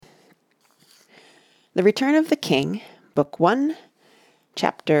The Return of the King, Book 1,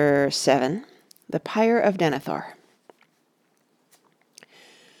 Chapter 7, The Pyre of Denethor.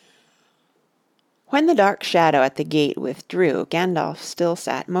 When the dark shadow at the gate withdrew, Gandalf still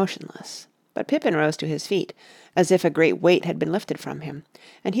sat motionless. But Pippin rose to his feet, as if a great weight had been lifted from him,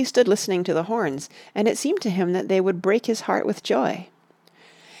 and he stood listening to the horns, and it seemed to him that they would break his heart with joy.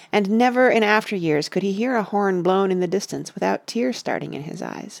 And never in after years could he hear a horn blown in the distance without tears starting in his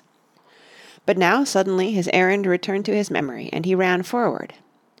eyes. But now suddenly his errand returned to his memory, and he ran forward.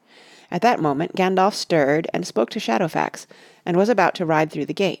 At that moment Gandalf stirred and spoke to Shadowfax, and was about to ride through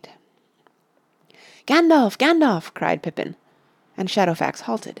the gate. "Gandalf! Gandalf!" cried Pippin, and Shadowfax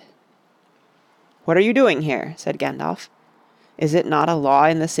halted. "What are you doing here?" said Gandalf. "Is it not a law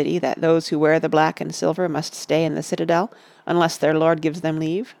in the city that those who wear the black and silver must stay in the citadel, unless their lord gives them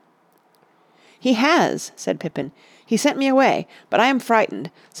leave?" "He has," said Pippin. "He sent me away, but I am frightened.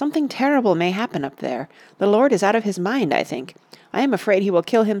 Something terrible may happen up there. The Lord is out of his mind, I think. I am afraid he will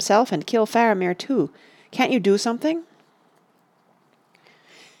kill himself and kill Faramir too. Can't you do something?"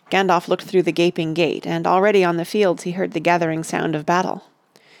 Gandalf looked through the gaping gate, and already on the fields he heard the gathering sound of battle.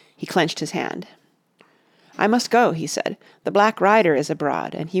 He clenched his hand. "I must go," he said. "The Black Rider is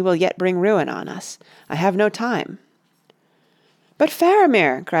abroad, and he will yet bring ruin on us. I have no time." "But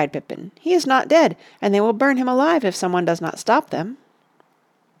Faramir!" cried Pippin. "He is not dead, and they will burn him alive if someone does not stop them."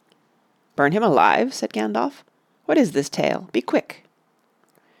 "Burn him alive?" said Gandalf. "What is this tale? Be quick."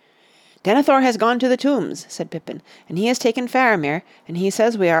 "Denethor has gone to the tombs," said Pippin, "and he has taken Faramir, and he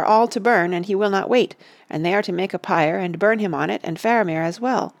says we are all to burn, and he will not wait, and they are to make a pyre and burn him on it and Faramir as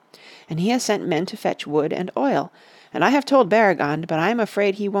well. And he has sent men to fetch wood and oil, and I have told Beregond, but I am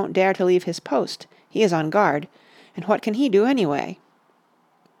afraid he won't dare to leave his post. He is on guard, and what can he do anyway?"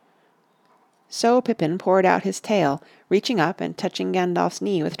 So Pippin poured out his tale, reaching up and touching Gandalf's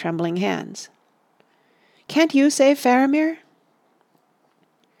knee with trembling hands. "Can't you save Faramir?"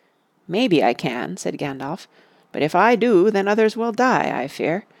 "Maybe I can," said Gandalf, "but if I do, then others will die, I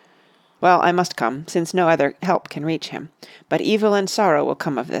fear. Well, I must come, since no other help can reach him. But evil and sorrow will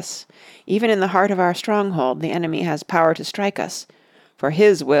come of this. Even in the heart of our stronghold the enemy has power to strike us, for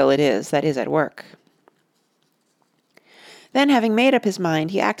his will it is that is at work." Then, having made up his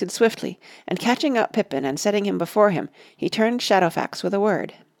mind, he acted swiftly, and catching up Pippin and setting him before him, he turned Shadowfax with a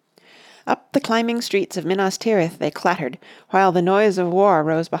word. Up the climbing streets of Minas Tirith they clattered, while the noise of war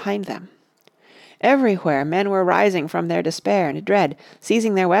rose behind them. Everywhere men were rising from their despair and dread,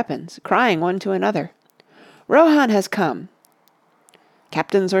 seizing their weapons, crying one to another, "Rohan has come!"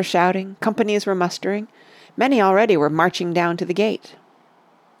 Captains were shouting, companies were mustering, many already were marching down to the gate.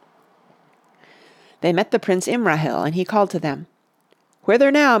 They met the Prince Imrahil, and he called to them,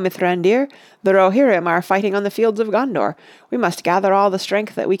 "Whither now, Mithrandir? The Rohirrim are fighting on the fields of Gondor. We must gather all the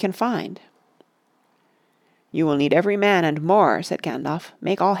strength that we can find." "You will need every man and more," said Gandalf.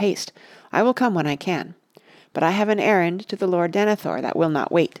 "Make all haste. I will come when I can. But I have an errand to the Lord Denethor that will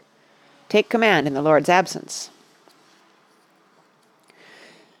not wait. Take command in the Lord's absence."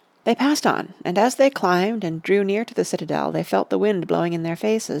 They passed on, and as they climbed and drew near to the citadel they felt the wind blowing in their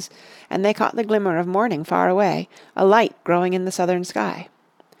faces, and they caught the glimmer of morning far away, a light growing in the southern sky.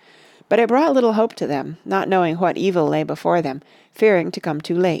 But it brought little hope to them, not knowing what evil lay before them, fearing to come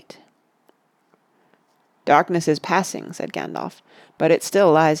too late. "Darkness is passing," said Gandalf, "but it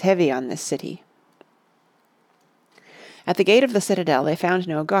still lies heavy on this city." At the gate of the citadel they found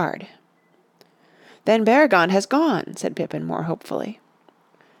no guard. "Then Beregond has gone," said Pippin more hopefully.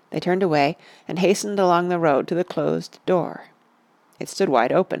 They turned away, and hastened along the road to the closed door. It stood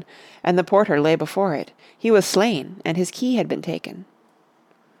wide open, and the porter lay before it. He was slain, and his key had been taken.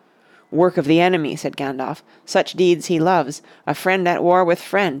 "Work of the enemy," said Gandalf. "Such deeds he loves, a friend at war with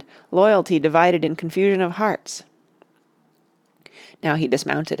friend, loyalty divided in confusion of hearts." Now he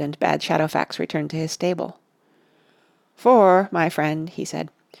dismounted, and bade Shadowfax return to his stable. "For, my friend," he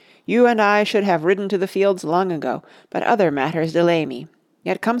said, "you and I should have ridden to the fields long ago, but other matters delay me.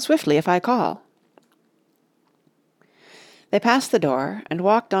 Yet come swiftly if I call." They passed the door, and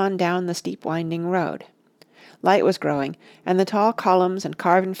walked on down the steep winding road. Light was growing, and the tall columns and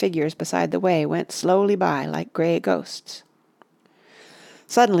carven figures beside the way went slowly by like grey ghosts.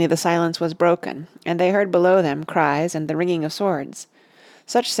 Suddenly the silence was broken, and they heard below them cries and the ringing of swords,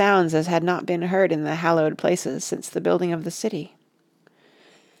 such sounds as had not been heard in the hallowed places since the building of the city.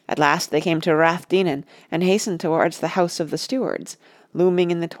 At last they came to Rath Dinan, and hastened towards the house of the stewards,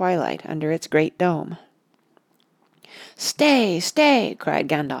 looming in the twilight under its great dome. "Stay, stay!" cried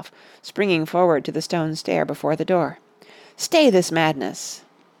Gandalf, springing forward to the stone stair before the door. "Stay this madness!"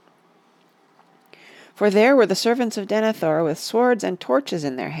 For there were the servants of Denethor with swords and torches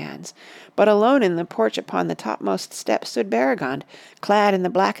in their hands. But alone in the porch upon the topmost step stood Beregond, clad in the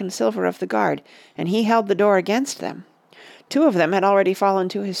black and silver of the guard, and he held the door against them. 2 of them had already fallen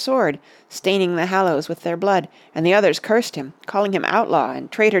to his sword, staining the hallows with their blood, and the others cursed him, calling him outlaw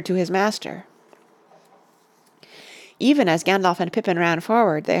and traitor to his master. Even as Gandalf and Pippin ran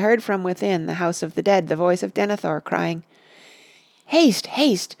forward, they heard from within the house of the dead the voice of Denethor crying, "Haste,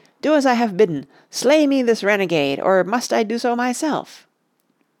 haste! Do as I have bidden. Slay me this renegade, or must I do so myself?"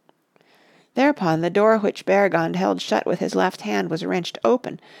 Thereupon the door which Beregond held shut with his left hand was wrenched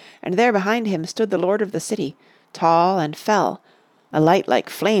open, and there behind him stood the lord of the city, tall and fell. A light like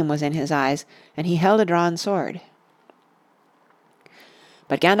flame was in his eyes, and he held a drawn sword.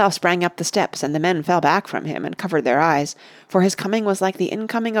 But Gandalf sprang up the steps, and the men fell back from him and covered their eyes, for his coming was like the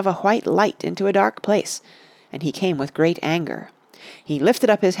incoming of a white light into a dark place, and he came with great anger. He lifted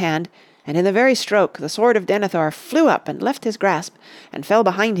up his hand, and in the very stroke the sword of Denethor flew up and left his grasp, and fell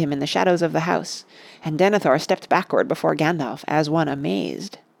behind him in the shadows of the house, and Denethor stepped backward before Gandalf as one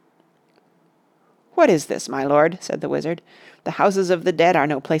amazed. "What is this, my lord?" said the wizard. "The houses of the dead are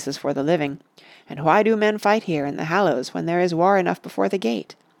no places for the living. And why do men fight here in the Hallows when there is war enough before the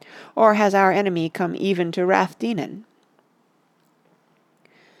gate? Or has our enemy come even to Rath Dinan?"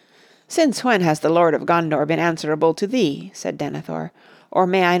 "Since when has the Lord of Gondor been answerable to thee?" said Denethor. "Or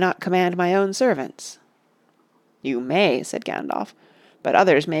may I not command my own servants?" "You may," said Gandalf, "but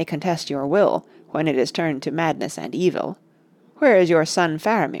others may contest your will when it is turned to madness and evil. Where is your son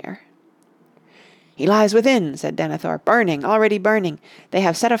Faramir?" "He lies within," said Denethor, "burning, already burning. They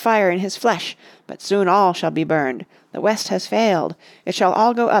have set a fire in his flesh, but soon all shall be burned. The West has failed. It shall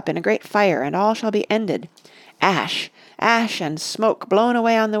all go up in a great fire, and all shall be ended. Ash, ash, and smoke blown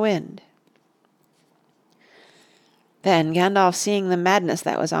away on the wind." Then Gandalf, seeing the madness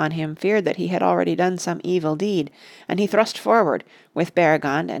that was on him, feared that he had already done some evil deed, and he thrust forward, with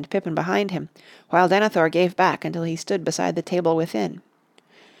Beregond and Pippin behind him, while Denethor gave back until he stood beside the table within.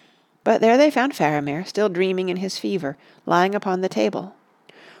 But there they found Faramir, still dreaming in his fever, lying upon the table.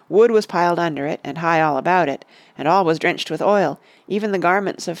 Wood was piled under it, and high all about it, and all was drenched with oil, even the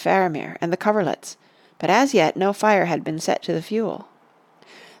garments of Faramir and the coverlets, but as yet no fire had been set to the fuel.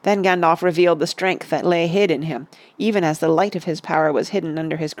 Then Gandalf revealed the strength that lay hid in him, even as the light of his power was hidden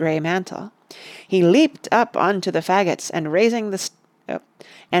under his grey mantle. He leaped up onto the faggots, and raising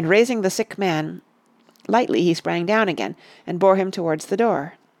the sick man, lightly he sprang down again, and bore him towards the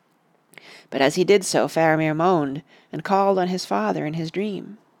door. But as he did so, Faramir moaned, and called on his father in his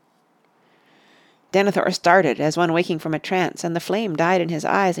dream. Denethor started as one waking from a trance, and the flame died in his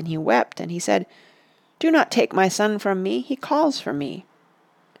eyes, and he wept, and he said, "Do not take my son from me, he calls for me."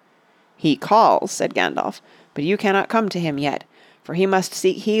 "He calls," said Gandalf, "but you cannot come to him yet, for he must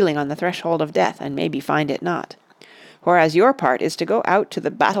seek healing on the threshold of death, and maybe find it not. Whereas your part is to go out to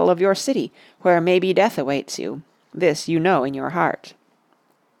the battle of your city, where maybe death awaits you. This you know in your heart."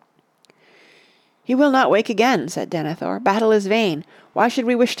 "He will not wake again," said Denethor. "Battle is vain. Why should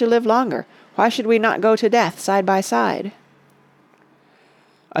we wish to live longer? Why should we not go to death side by side?"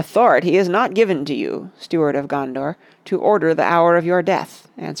 "Authority is not given to you, Steward of Gondor, to order the hour of your death,"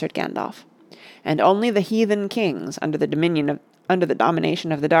 answered Gandalf. "And only the heathen kings, under the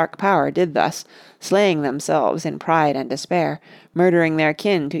domination of the Dark Power, did thus, slaying themselves in pride and despair, murdering their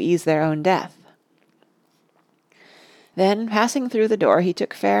kin to ease their own death." Then, passing through the door, he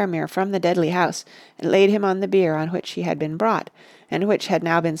took Faramir from the deadly house, and laid him on the bier on which he had been brought, and which had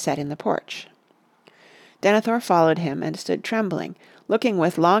now been set in the porch. Denethor followed him, and stood trembling, looking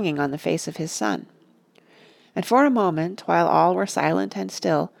with longing on the face of his son. And for a moment, while all were silent and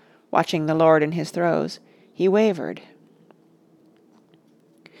still, watching the lord in his throes, he wavered.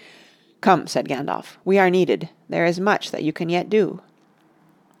 "Come," said Gandalf, "we are needed. There is much that you can yet do."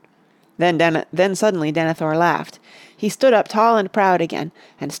 Then suddenly Denethor laughed. He stood up tall and proud again,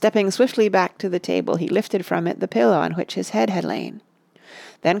 and stepping swiftly back to the table, he lifted from it the pillow on which his head had lain.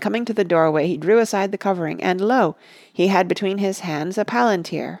 Then coming to the doorway, he drew aside the covering, and lo! he had between his hands a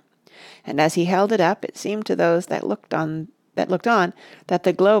palantir. And as he held it up, it seemed to those that looked on that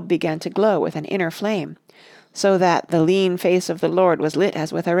the globe began to glow with an inner flame, so that the lean face of the Lord was lit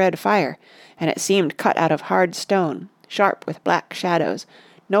as with a red fire, and it seemed cut out of hard stone, sharp with black shadows,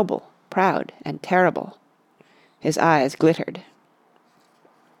 noble, proud, and terrible. His eyes glittered.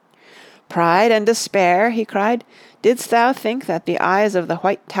 "Pride and despair?" he cried. "Didst thou think that the eyes of the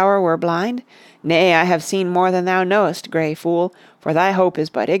White Tower were blind? Nay, I have seen more than thou knowest, grey fool, for thy hope is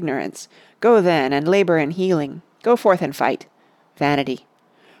but ignorance. Go then, and labour in healing. Go forth and fight. Vanity.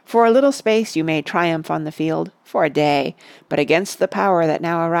 For a little space you may triumph on the field, for a day, but against the power that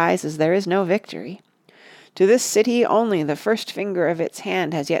now arises there is no victory. To this city only the first finger of its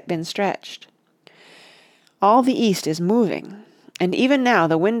hand has yet been stretched. All the east is moving, and even now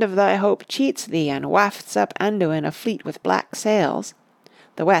the wind of thy hope cheats thee and wafts up Anduin a fleet with black sails.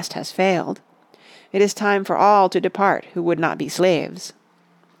 The west has failed. It is time for all to depart who would not be slaves."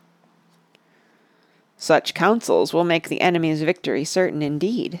 "Such counsels will make the enemy's victory certain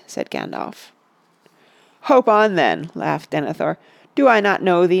indeed," said Gandalf. "Hope on then," laughed Denethor. "Do I not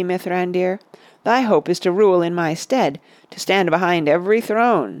know thee, Mithrandir? Thy hope is to rule in my stead, to stand behind every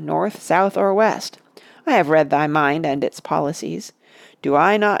throne, north, south, or west. I have read thy mind and its policies. Do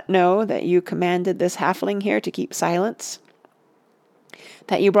I not know that you commanded this halfling here to keep silence?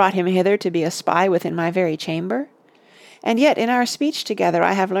 That you brought him hither to be a spy within my very chamber? And yet in our speech together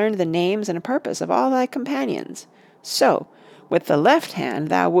I have learned the names and purpose of all thy companions. So, with the left hand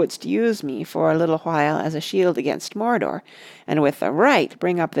thou wouldst use me for a little while as a shield against Mordor, and with the right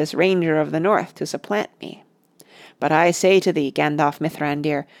bring up this Ranger of the North to supplant me. But I say to thee, Gandalf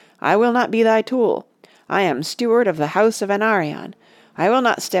Mithrandir, I will not be thy tool. I am steward of the house of Anarion. I will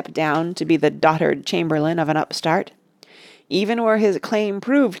not step down to be the dotard chamberlain of an upstart. Even were his claim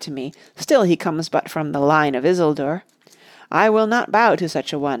proved to me, still he comes but from the line of Isildur. I will not bow to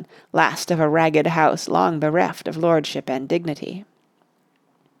such a one, last of a ragged house long bereft of lordship and dignity."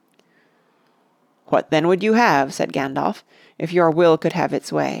 "What then would you have," said Gandalf, "if your will could have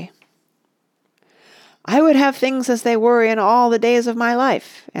its way?" "I would have things as they were in all the days of my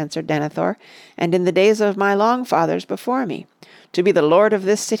life," answered Denethor, "and in the days of my long-fathers before me, to be the lord of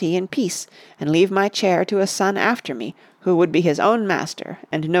this city in peace, and leave my chair to a son after me, who would be his own master,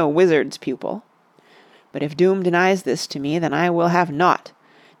 and no wizard's pupil. But if doom denies this to me, then I will have naught,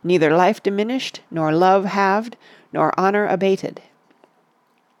 neither life diminished, nor love halved, nor honour abated."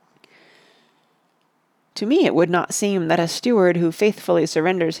 "To me it would not seem that a steward who faithfully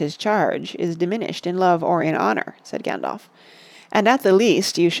surrenders his charge is diminished in love or in honour," said Gandalf. "And at the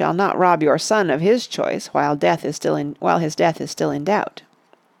least you shall not rob your son of his choice while his death is still in doubt."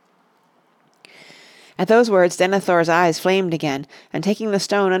 At those words Denethor's eyes flamed again, and taking the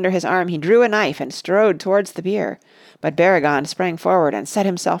stone under his arm he drew a knife and strode towards the bier, but Beregond sprang forward and set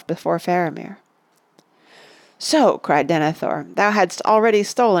himself before Faramir. "So," cried Denethor, "thou hadst already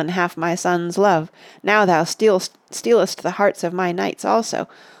stolen half my son's love. Now thou stealest the hearts of my knights also,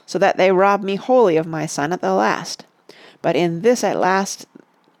 so that they rob me wholly of my son at the last. But in this at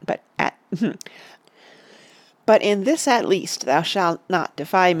least thou shalt not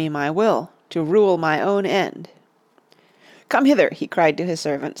defy me my will, to rule my own end." "Come hither," he cried to his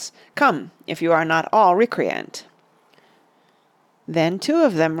servants. "Come, if you are not all recreant." Then two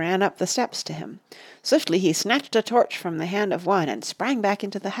of them ran up the steps to him. Swiftly he snatched a torch from the hand of one and sprang back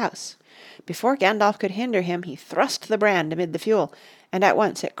into the house. Before Gandalf could hinder him, he thrust the brand amid the fuel, and at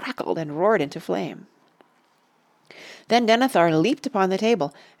once it crackled and roared into flame. Then Denethor leaped upon the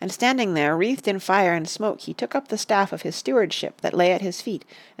table, and standing there wreathed in fire and smoke, he took up the staff of his stewardship that lay at his feet,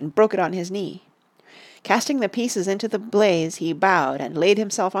 and broke it on his knee. Casting the pieces into the blaze, he bowed and laid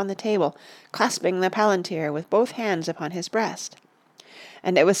himself on the table, clasping the palantir with both hands upon his breast.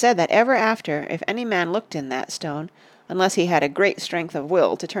 And it was said that ever after, if any man looked in that stone, unless he had a great strength of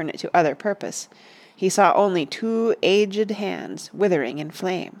will to turn it to other purpose, he saw only two aged hands withering in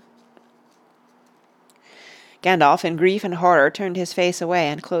flame. Gandalf in grief and horror turned his face away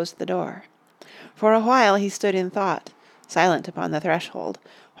and closed the door. For a while he stood in thought, silent upon the threshold,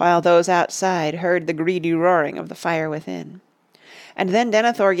 while those outside heard the greedy roaring of the fire within. And then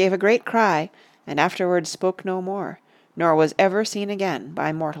Denethor gave a great cry, and afterwards spoke no more, nor was ever seen again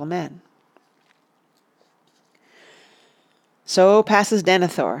by mortal men. "So passes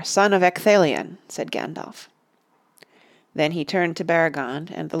Denethor, son of Ecthelion," said Gandalf. Then he turned to Beregond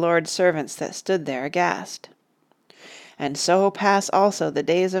and the Lord's servants that stood there aghast. "And so pass also the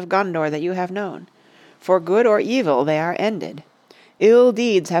days of Gondor that you have known. For good or evil they are ended. Ill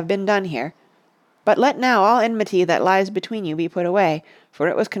deeds have been done here. But let now all enmity that lies between you be put away, for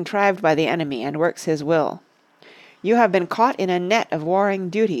it was contrived by the enemy and works his will. You have been caught in a net of warring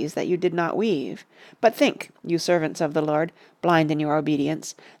duties that you did not weave. But think, you servants of the Lord, blind in your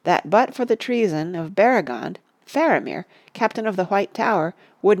obedience, that but for the treason of Beregond, Faramir, captain of the White Tower,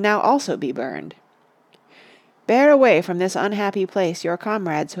 would now also be burned. Bear away from this unhappy place your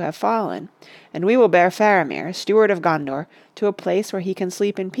comrades who have fallen, and we will bear Faramir, steward of Gondor, to a place where he can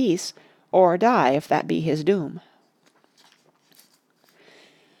sleep in peace, or die if that be his doom."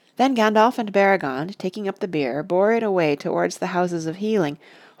 Then Gandalf and Beregond, taking up the bier, bore it away towards the houses of healing,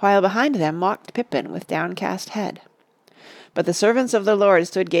 while behind them walked Pippin with downcast head. But the servants of the Lord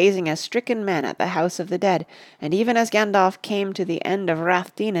stood gazing as stricken men at the house of the dead, and even as Gandalf came to the end of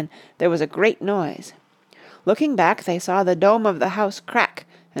Rath Dinen there was a great noise. Looking back, they saw the dome of the house crack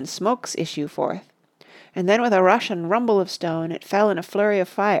and smokes issue forth, and then with a rush and rumble of stone it fell in a flurry of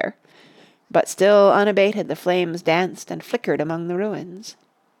fire, but still unabated the flames danced and flickered among the ruins.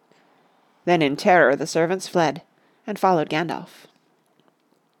 Then in terror the servants fled, and followed Gandalf.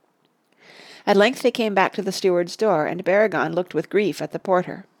 At length they came back to the steward's door, and Baragon looked with grief at the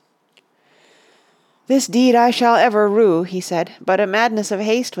porter. "This deed I shall ever rue," he said, "but a madness of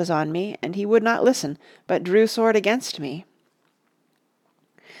haste was on me, and he would not listen, but drew sword against me."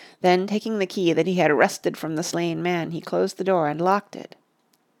 Then, taking the key that he had wrested from the slain man, he closed the door and locked it.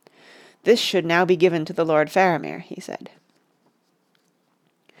 "This should now be given to the Lord Faramir," he said.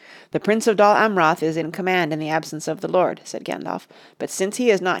 "The Prince of Dol Amroth is in command in the absence of the Lord," said Gandalf, "but since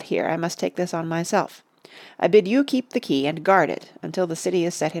he is not here, I must take this on myself. I bid you keep the key and guard it until the city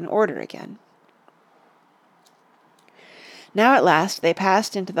is set in order again." Now at last they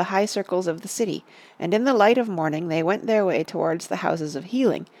passed into the high circles of the city, and in the light of morning they went their way towards the houses of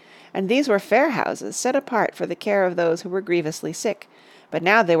healing, and these were fair houses set apart for the care of those who were grievously sick, but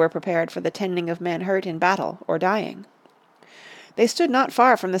now they were prepared for the tending of men hurt in battle or dying. They stood not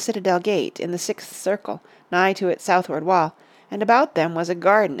far from the citadel gate in the sixth circle, nigh to its southward wall, and about them was a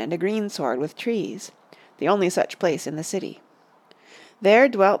garden and a greensward with trees, the only such place in the city. There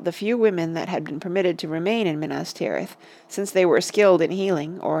dwelt the few women that had been permitted to remain in Minas Tirith, since they were skilled in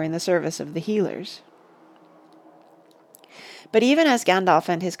healing or in the service of the healers. But even as Gandalf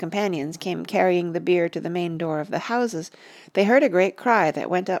and his companions came carrying the bier to the main door of the houses, they heard a great cry that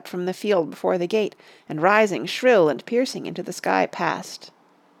went up from the field before the gate, and rising shrill and piercing into the sky passed.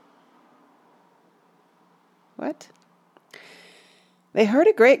 What? They heard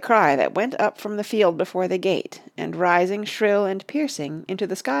a great cry that went up from the field before the gate, and rising shrill and piercing into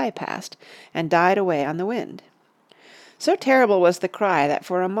the sky passed, and died away on the wind. So terrible was the cry that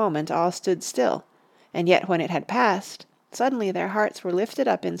for a moment all stood still, and yet when it had passed, suddenly their hearts were lifted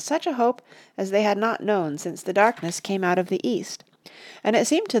up in such a hope as they had not known since the darkness came out of the east, and it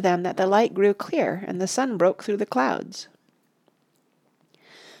seemed to them that the light grew clear and the sun broke through the clouds.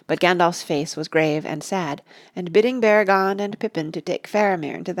 But Gandalf's face was grave and sad, and bidding Baragon and Pippin to take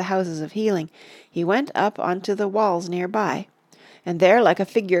Faramir into the houses of healing, he went up onto the walls near by, and there like a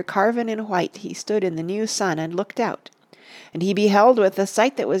figure carven in white he stood in the new sun and looked out. And he beheld with the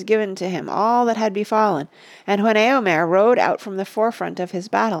sight that was given to him all that had befallen, and when Eomer rode out from the forefront of his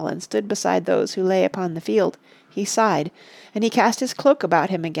battle and stood beside those who lay upon the field, he sighed, and he cast his cloak about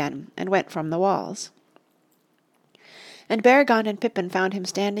him again, and went from the walls. And Baragon and Pippin found him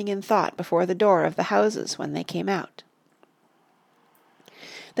standing in thought before the door of the houses when they came out.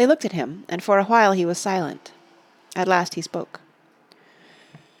 They looked at him, and for a while he was silent. At last he spoke.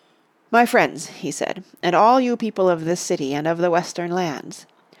 "My friends," he said, "and all you people of this city and of the western lands,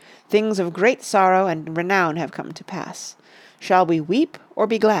 things of great sorrow and renown have come to pass. Shall we weep or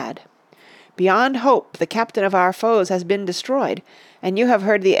be glad? Beyond hope the captain of our foes has been destroyed, and you have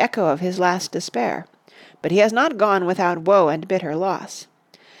heard the echo of his last despair. But he has not gone without woe and bitter loss.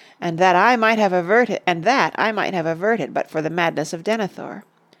 And that I might have averted but for the madness of Denethor.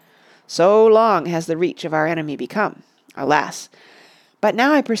 So long has the reach of our enemy become. Alas! But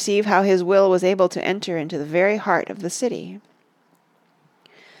now I perceive how his will was able to enter into the very heart of the city.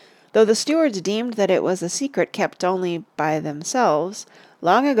 Though the stewards deemed that it was a secret kept only by themselves,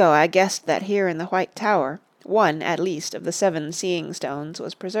 long ago I guessed that here in the White Tower, one, at least, of the 7 seeing stones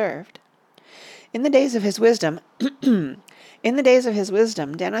was preserved. In the days of his wisdom, Denethor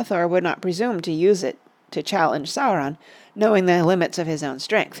would not presume to use it to challenge Sauron, knowing the limits of his own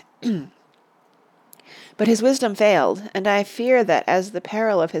strength. But his wisdom failed, and I fear that as the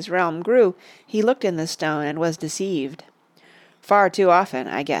peril of his realm grew, he looked in the stone and was deceived. Far too often,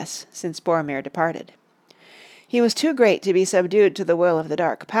 I guess, since Boromir departed. He was too great to be subdued to the will of the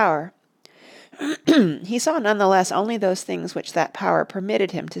Dark Power. He saw none the less only those things which that power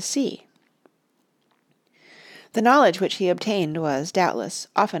permitted him to see. The knowledge which he obtained was, doubtless,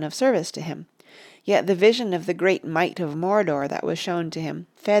 often of service to him, yet the vision of the great might of Mordor that was shown to him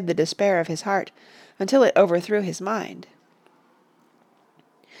fed the despair of his heart, until it overthrew his mind.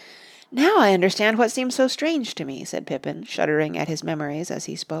 "Now I understand what seemed so strange to me," said Pippin, shuddering at his memories as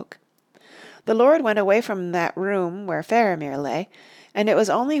he spoke. "The Lord went away from that room where Faramir lay, and it was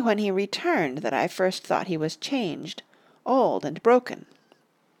only when he returned that I first thought he was changed, old and broken."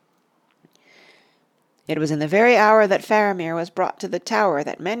 "It was in the very hour that Faramir was brought to the tower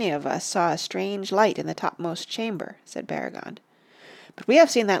that many of us saw a strange light in the topmost chamber," said Baragon. "But we have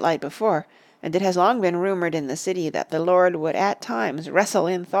seen that light before, and it has long been rumoured in the city that the Lord would at times wrestle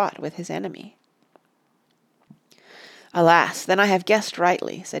in thought with his enemy." "Alas, then I have guessed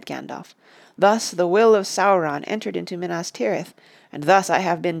rightly," said Gandalf. Thus the will of Sauron entered into Minas Tirith, and thus I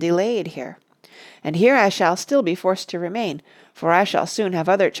have been delayed here. And here I shall still be forced to remain, for I shall soon have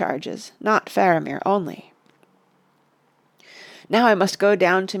other charges, not Faramir only. Now I must go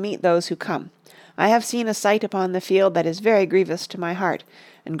down to meet those who come. I have seen a sight upon the field that is very grievous to my heart,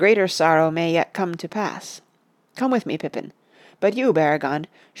 and greater sorrow may yet come to pass. Come with me, Pippin. But you, Beregond,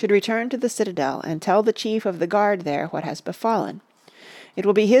 should return to the citadel and tell the chief of the guard there what has befallen. It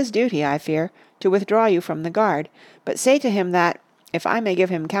will be his duty, I fear, to withdraw you from the guard, but say to him that, if I may give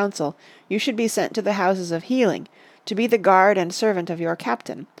him counsel, you should be sent to the houses of healing, to be the guard and servant of your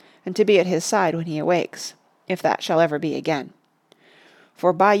captain, and to be at his side when he awakes, if that shall ever be again.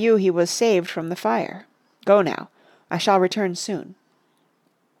 For by you he was saved from the fire. Go now, I shall return soon."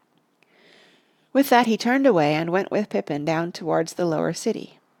 With that he turned away and went with Pippin down towards the lower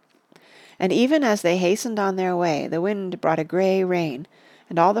city. And even as they hastened on their way, the wind brought a grey rain,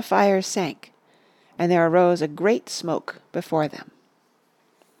 and all the fires sank, and there arose a great smoke before them.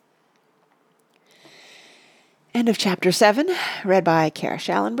 End of Chapter 7, read by Kara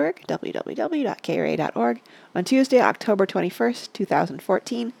Schallenberg, www.kra.org, on Tuesday, October 21st,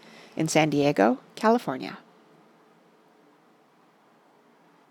 2014, in San Diego, California.